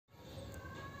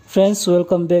Friends,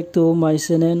 welcome back to my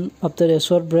channel. After a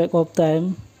short break of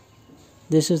time,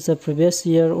 this is the previous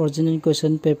year original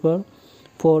question paper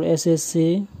for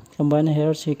SSC Combined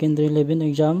Higher Secondary Level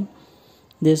exam.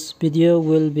 This video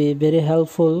will be very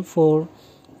helpful for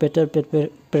better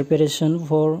preparation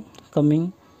for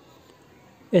coming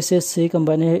SSC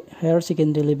Combined Higher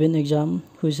Secondary Level exam,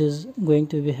 which is going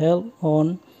to be held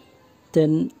on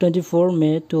 24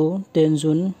 May to 10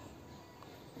 June.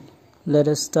 Let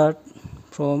us start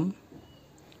from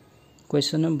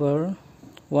question number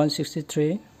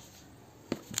 163.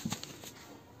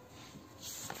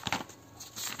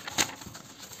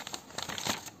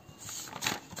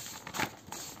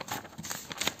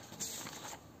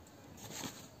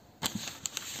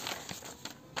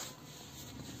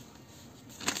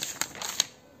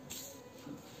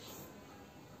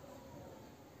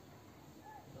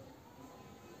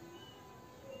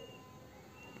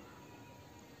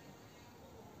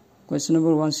 Question number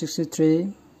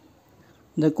 163.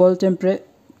 The cold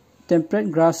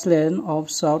temperate grassland of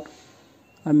South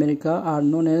America are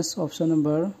known as option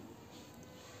number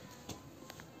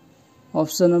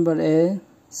A,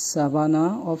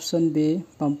 savanna, option B,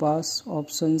 pampas,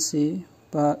 option C,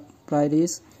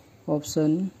 prairies,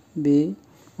 option D,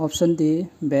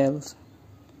 belts.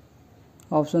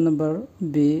 Option number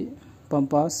B,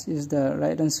 pampas is the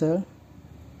right answer.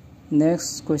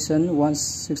 Next question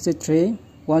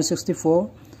 164.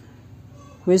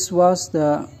 Which was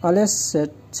the earliest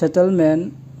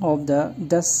settlement of the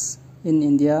Dutch in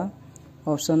India?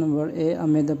 Option number A,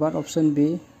 Ahmedabad, option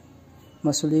B,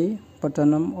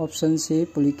 Masulipatanam, option C,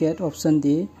 Pulicat, option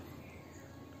D,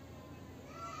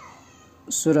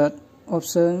 Surat.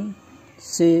 Option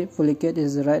C, Pulicat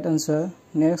is the right answer.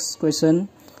 Next question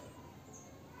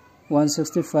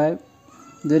 165.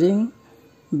 During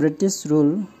British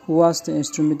rule, who was the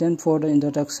instrument for the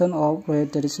introduction of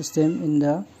royalty system in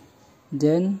the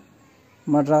then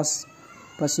Madras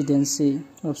Presidency?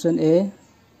 Option A,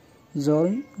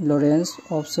 John Lawrence,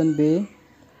 option B,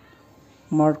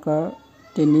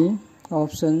 Macartney,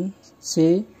 option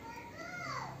C,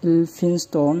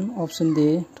 Elphinstone, option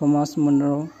D, Thomas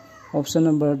Munro. Option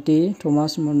number D,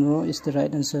 Thomas Munro is the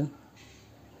right answer.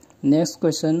 Next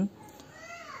question.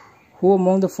 Who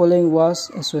among the following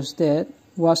was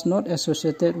not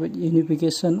associated with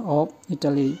unification of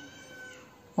Italy?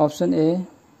 Option A,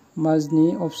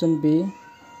 Mazzini, option B,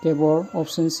 Cavour,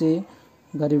 option C,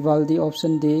 Garibaldi,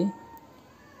 option D,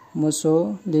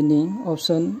 Mussolini.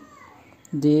 Option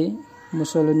D,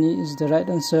 Mussolini is the right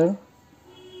answer.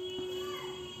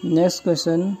 Next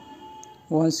question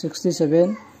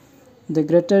 167. The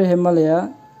Greater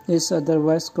Himalaya is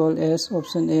otherwise called as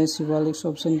option A, Shivalik,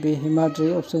 option B,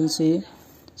 Himadri, option C,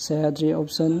 Sahyadri,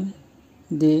 option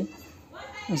D,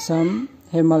 Assam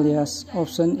Himalayas.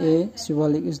 Option A,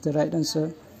 Shivalik is the right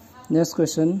answer. Next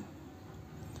question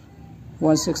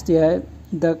 168.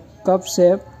 The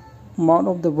cup-shaped mouth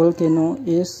of the volcano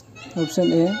is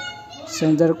option A,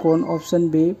 center cone, option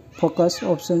B, focus,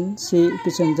 option C,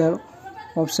 epicenter,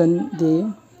 option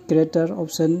D, crater,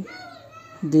 option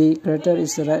D, crater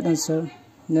is the right answer.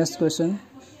 Next question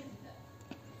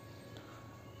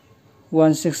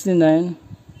 169.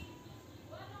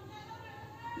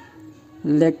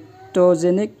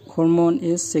 Lactogenic hormone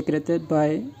is secreted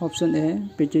by option A,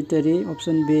 pituitary,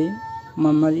 option B,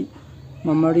 mammary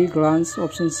glands,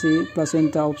 option C,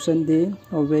 placenta, option D,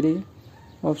 ovary.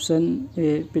 Option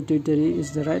A, pituitary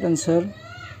is the right answer.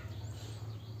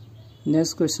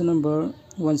 Next question number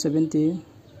 170.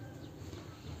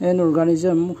 An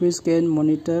organism which can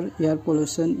monitor air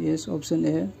pollution is option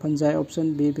A, fungi,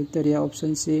 option B, bacteria,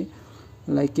 option C,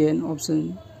 lichen,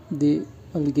 option D,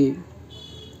 algae.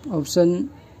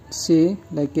 Option C,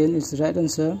 lichen is the right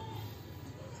answer.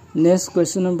 Next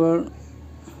question number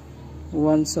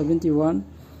 171.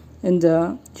 In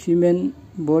the human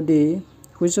body,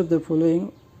 which of the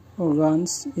following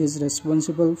organs is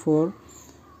responsible for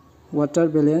water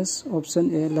balance?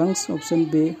 Option A, lungs, option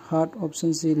B, heart,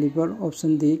 option C, liver,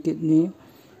 option D, kidney.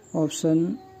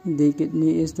 Option D,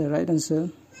 kidney is the right answer.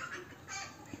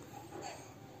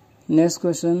 Next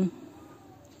question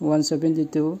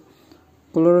 172.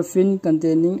 Chlorophyll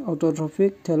containing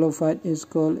autotrophic thallophyte is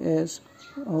called as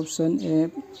option A,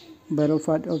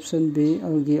 bryophyte, option B,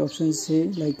 algae, option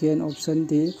C, lichen, option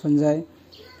D, fungi.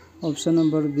 Option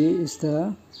number B is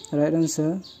the right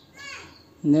answer.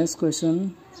 Next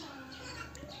question.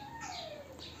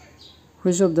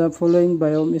 Which of the following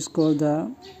biome is called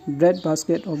the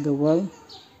breadbasket of the world?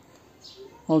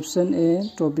 Option A,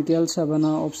 tropical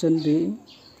savanna, option B,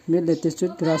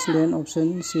 mid-latitude grassland,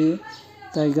 option C,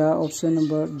 taiga, option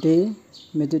number D,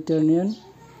 Mediterranean.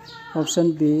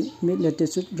 Option B,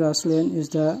 mid-latitude grassland is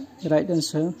the right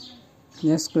answer.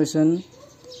 Next question,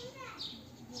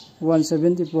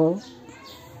 174.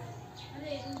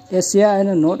 Asia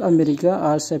and North America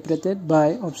are separated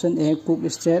by option A, Cook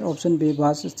Strait, option B,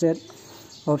 Bass Strait,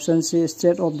 option C,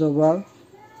 Strait of the War,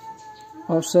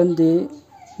 option D,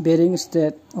 Bering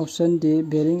Strait. Option D,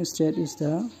 Bering Strait is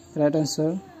the right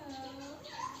answer.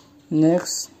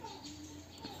 Next,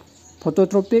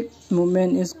 phototropic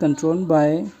movement is controlled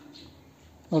by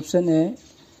option A,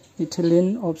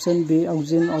 ethylene, option B,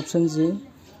 auxin, option C,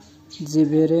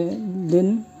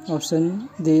 gibberellin, option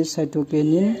D,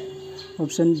 cytokinin,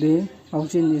 option B,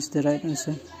 auxin is the right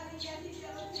answer.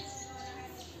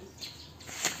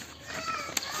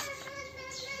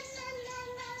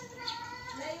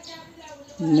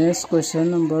 Next question,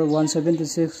 number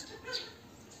 176.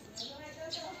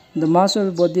 The mass of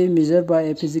the body measured by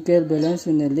a physical balance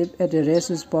in a leap at a race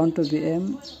is found to be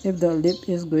m. If the leap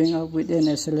is going up with an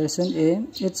acceleration a,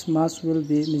 its mass will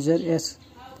be measured as.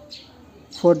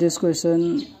 For this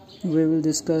question, we will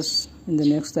discuss in the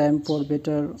next time for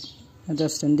better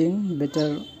understanding,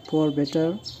 for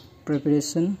better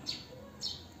preparation.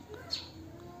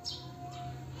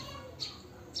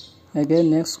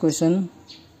 Again, next question,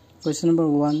 question number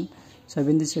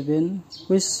 177,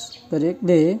 which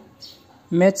correctly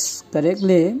matches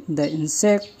the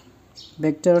insect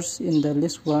vectors in the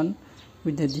list 1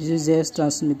 with the diseases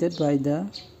transmitted by them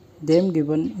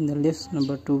given in the list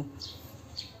number 2.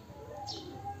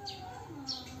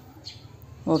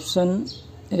 Option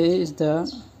A is the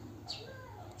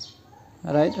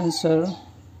right answer.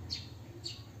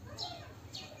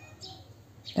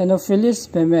 Anopheles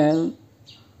female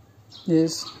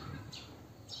is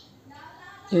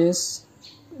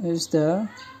the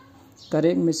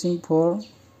correct matching for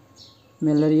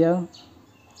malaria,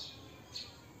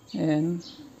 and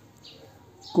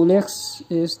Culex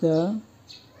is the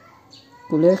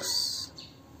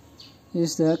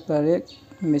correct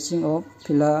matching of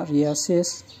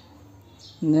filariasis.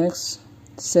 Next,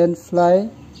 sandfly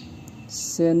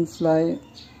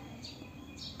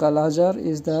calajar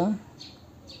is the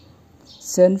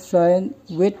sandfly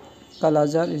with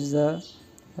calajar is the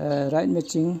right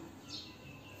matching.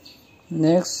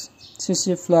 Next,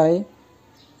 Ssc Chsle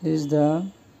is the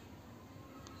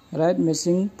right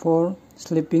matching for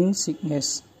sleeping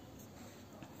sickness.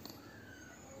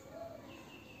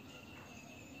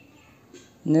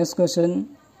 Next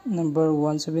question, number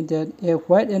 178. A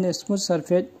white and smooth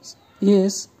surface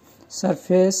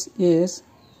is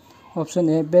option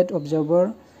A, bad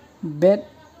absorber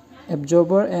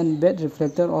and bad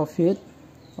reflector of heat.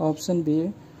 Option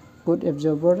B, good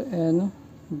absorber and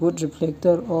good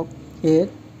reflector of heat.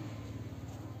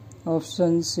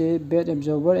 Option C, bad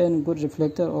absorber and good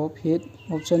reflector of heat.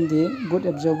 Option D, good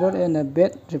absorber and a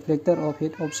bad reflector of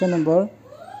heat. Option number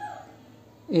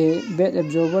A, bad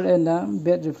absorber and a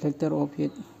bad reflector of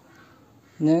heat.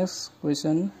 Next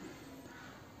question,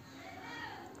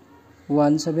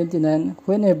 179.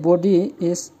 When a body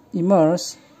is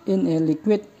immersed in a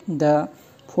liquid, the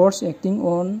force acting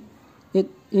on it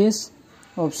is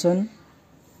option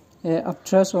A,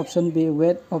 upthrust, option B,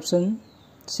 weight, option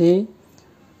C,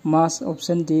 mass,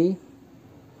 option D,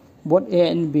 both A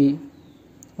and B.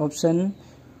 Option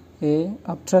A,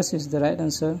 upthrust is the right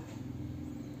answer.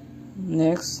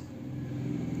 Next,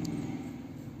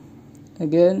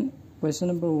 again, question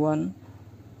number 1,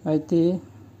 IT.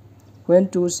 When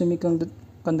two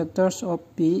semiconductors of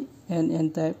P and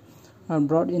N type are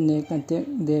brought in a contact,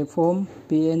 they form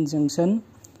PN junction,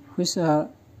 which are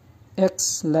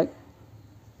X like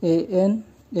AN,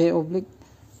 A oblique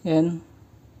N,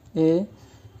 A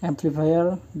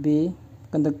amplifier, B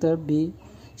conductor, B,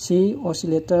 C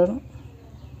oscillator,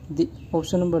 D,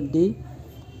 option number D,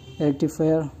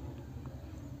 rectifier.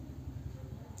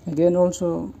 Again,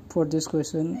 also for this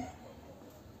question,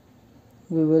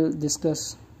 we will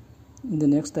discuss in the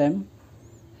next time.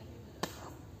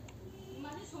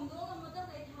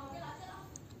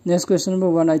 Next question, number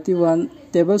 1,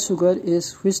 IT1. Table sugar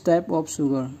is which type of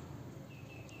sugar?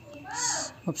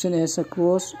 Option A,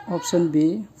 sucrose, option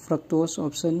B, fructose,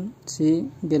 option C,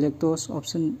 galactose,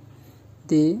 option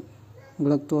D,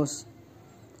 galactose.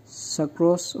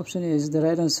 Sucrose, option A is the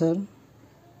right answer.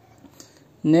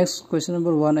 Next question,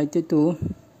 number 1,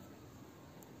 IT2.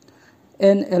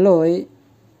 An alloy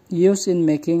used in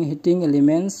making heating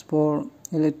elements for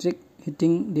electric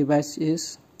heating device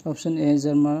is option A,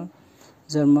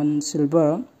 German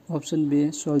silver, option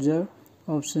B, solder,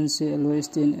 option C, alloy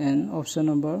steel, and option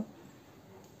number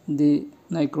D,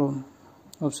 nichrome.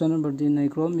 Option number D,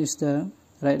 nichrome is the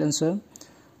right answer.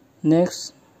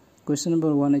 Next question,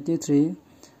 number 183.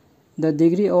 The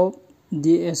degree of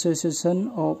The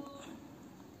association of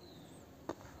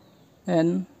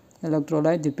an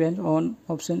electrolyte depends on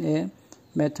option A,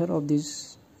 method of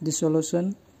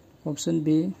dissolution, option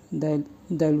B,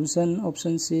 dilution,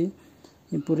 option C,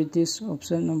 impurities,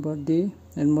 option number D,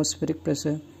 atmospheric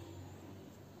pressure.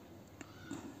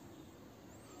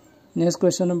 Next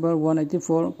question number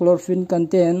 184. Chlorophyll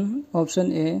contain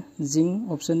option A, zinc,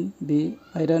 option B,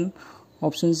 iron,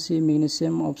 option C,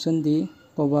 magnesium, option D,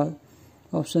 cobalt.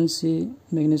 Option C,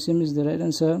 magnesium is the right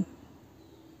answer.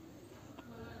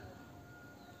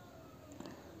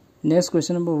 Next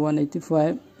question number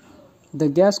 185. The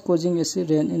gas causing acid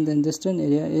rain in the industrial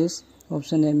area is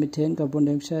option A, methane, carbon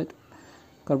dioxide,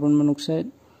 carbon monoxide,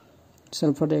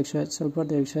 sulfur dioxide, sulfur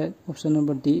dioxide. Option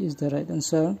number D is the right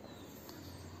answer.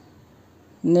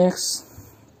 Next,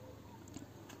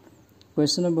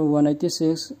 question number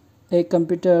 186. A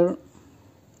computer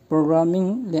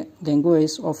programming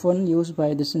language often used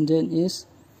by descendants is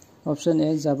option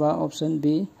A, Java, option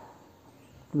B,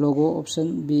 Logo,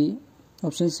 option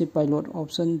C, Pilot,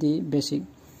 option D, Basic.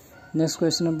 Next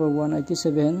question number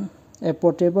 187. A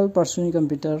portable personal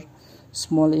computer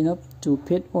small enough to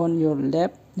fit on your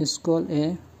lap is called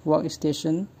a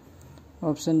workstation.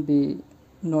 Option B,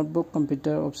 notebook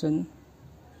computer, option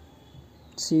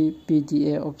C,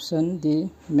 PDA, option D,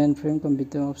 mainframe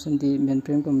computer, option D,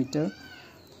 mainframe computer.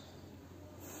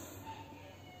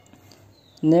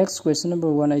 Next, question number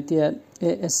 188.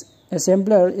 A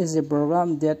assembler is a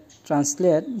program that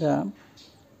translates the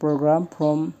program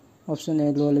from option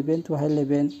A, low level to high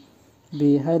level,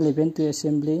 B, high level to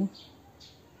assembly,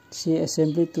 C,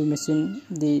 assembly to machine,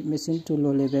 D, machine to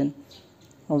low level.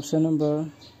 Option number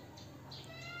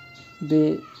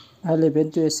B, high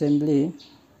level to assembly.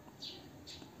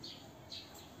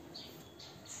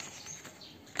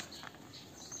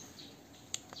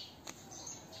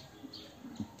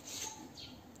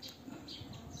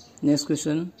 Next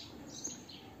question.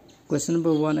 Question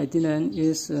number 189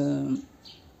 is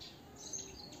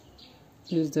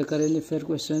the current affair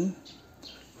question.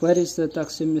 Where is the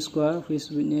Taksim Square which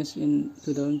witnessed in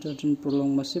 2013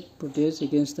 prolonged massive protest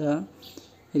against the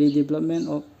redevelopment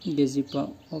of Gezi Park?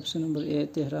 Option number A,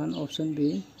 Tehran, option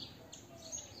B,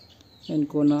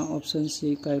 Ancona, option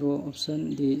C, Cairo,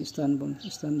 option D, Istanbul.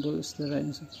 Istanbul is the right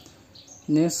answer.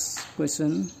 Next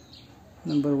question,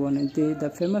 number 190. The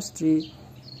famous three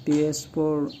Ps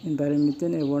for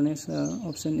environmental awareness are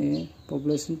option A,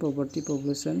 population, poverty,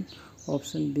 population,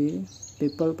 option B,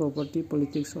 people, property,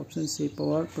 politics, option C,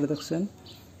 power, production,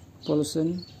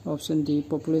 pollution, option D,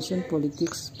 population,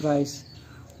 politics, price.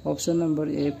 Option number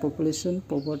A, population,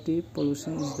 poverty,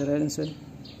 pollution is the right answer.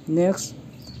 Next,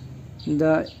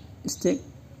 the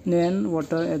stagnant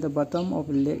water at the bottom of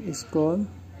the lake is called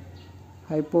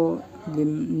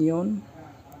hypolimnion.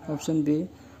 Option B,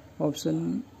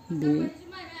 option B,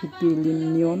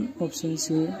 epilimnion, option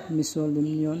C,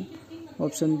 mesolimnion,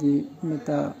 option D,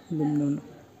 metalimnion.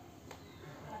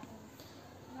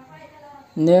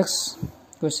 Next,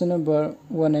 question number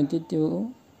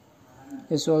 192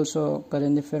 is also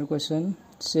current affair question.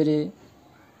 Sri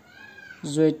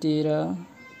Jyotiraditya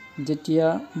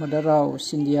Madhavrao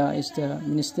Scindia is the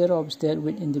Minister of State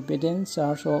with independent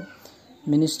charge of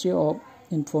Ministry of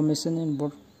Information and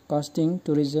Broadcasting,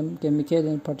 Tourism, Chemical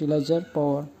and Fertilizer,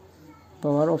 Power.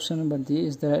 Option number D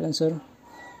is the right answer.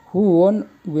 Who won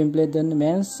Wimbledon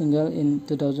men's single in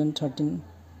 2013?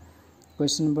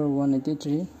 Question number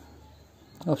 183.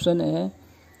 Option A,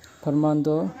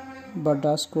 Fernando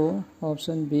Verdasco,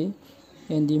 option B,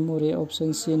 Andy Murray,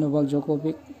 option C, Novak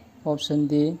Djokovic, option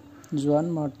D, Juan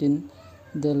Martin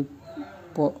del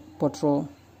Potro.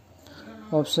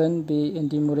 Option B,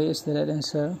 Andy Murray is the right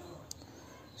answer.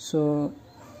 So,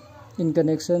 in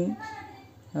connection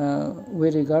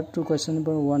with regard to question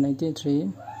number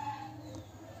 193,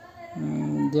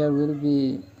 there will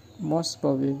be most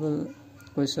probable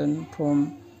question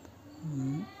from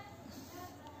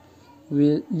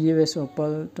US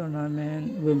Open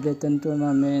tournament, Wimbledon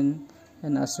tournament,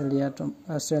 and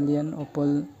Australian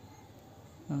Open,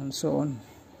 and so on.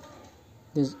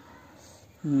 This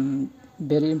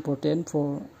very important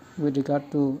for with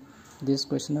regard to this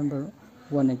question number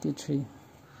 183.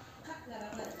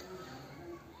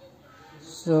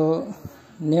 So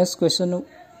next question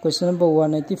number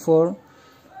 194.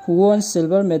 Who won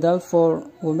silver medal for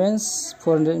women's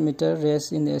 400 meter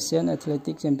race in the Asian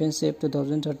Athletic Championship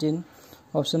 2013?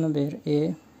 Option number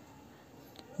A,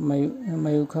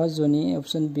 Mayuka Joni,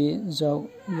 option B, Zhao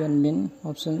Yuanmin,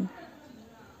 option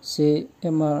C,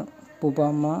 Emma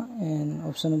Pubama, and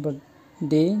option number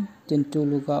D, Tintu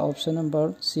Luka. Option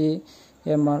number C,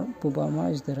 Emma Pubama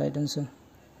is the right answer.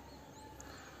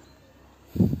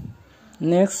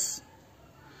 Next,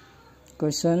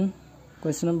 Question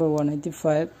number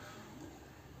 185.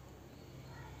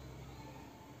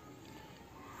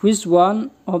 Which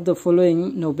one of the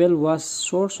following novel was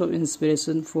source of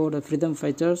inspiration for the freedom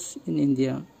fighters in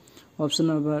India? Option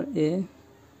number A,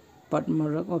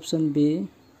 Padmarak. Option B,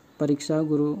 Pariksha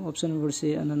Guru. Option number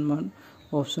C, Anandmat.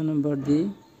 Option number D,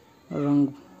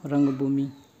 Rangabhumi.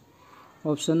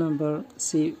 Option number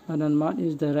C, Anandmat,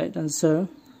 is the right answer.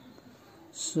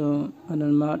 So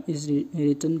Anandmat is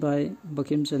written by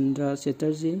Bankim Chandra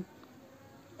Chatterjee.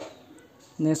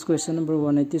 Next question number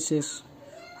 186.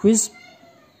 Which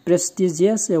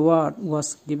prestigious award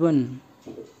was given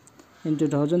in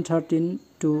 2013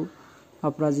 to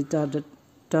Aparajita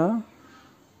Datta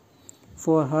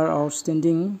for her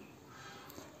outstanding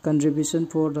contribution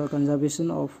for the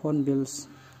conservation of hornbills?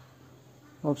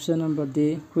 Option number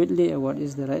D, Whitley Award,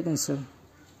 is the right answer.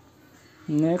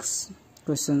 Next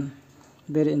question,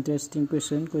 very interesting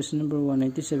question. Question number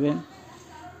 187.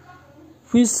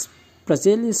 Which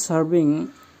presently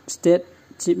serving state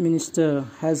chief minister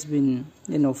has been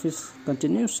in office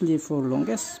continuously for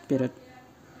longest period?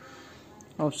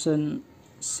 Option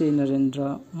C,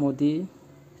 Narendra Modi,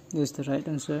 is the right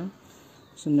answer.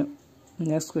 So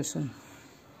next question.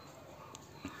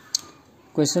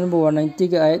 Question number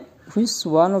 198. Which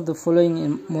one of the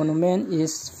following monument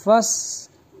is first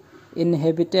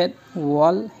inhabited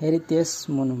World Heritage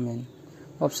Monument?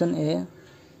 Option A,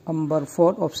 Amber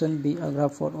Fort. Option B, Agra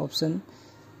Fort. Option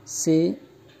C,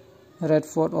 Red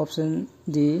Fort. Option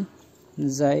D,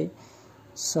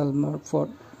 Jaisalmer Fort.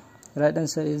 Right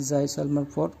answer is Jaisalmer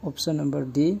Fort. Option number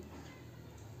D,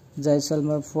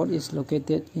 Jaisalmer Fort, is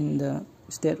located in the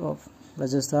state of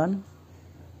Rajasthan.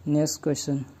 Next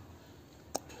question.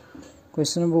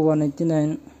 Question number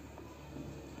 189.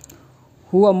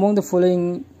 Who among the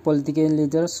following political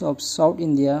leaders of South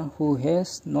India who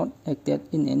has not acted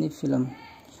in any film?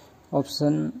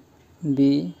 Option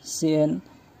B, C.N.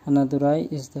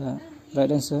 Annadurai, is the right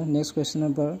answer. Next question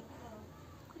number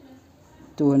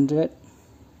 200.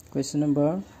 Question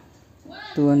number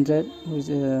 200 is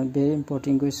a very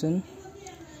important question.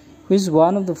 Which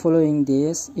one of the following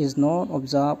days is not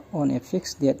observed on a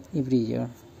fixed date every year?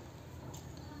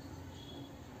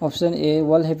 Option A,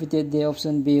 World Habitat Day.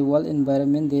 Option B, World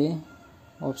Environment Day.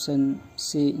 Option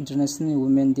C, International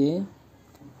Women's Day.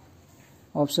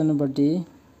 Option number D,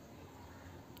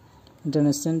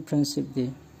 International Friendship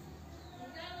Day.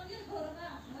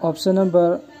 Option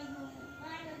number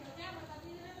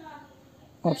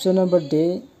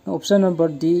D,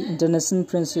 International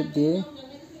Friendship Day,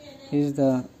 is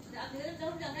the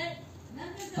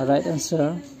right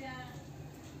answer.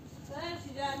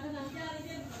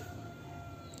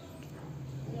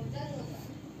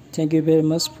 Thank you very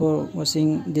much for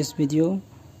watching this video.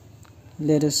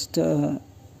 Let us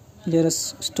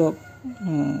stop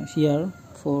here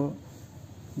for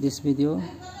this video.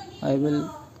 I will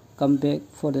come back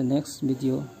for the next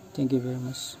video. Thank you very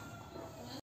much.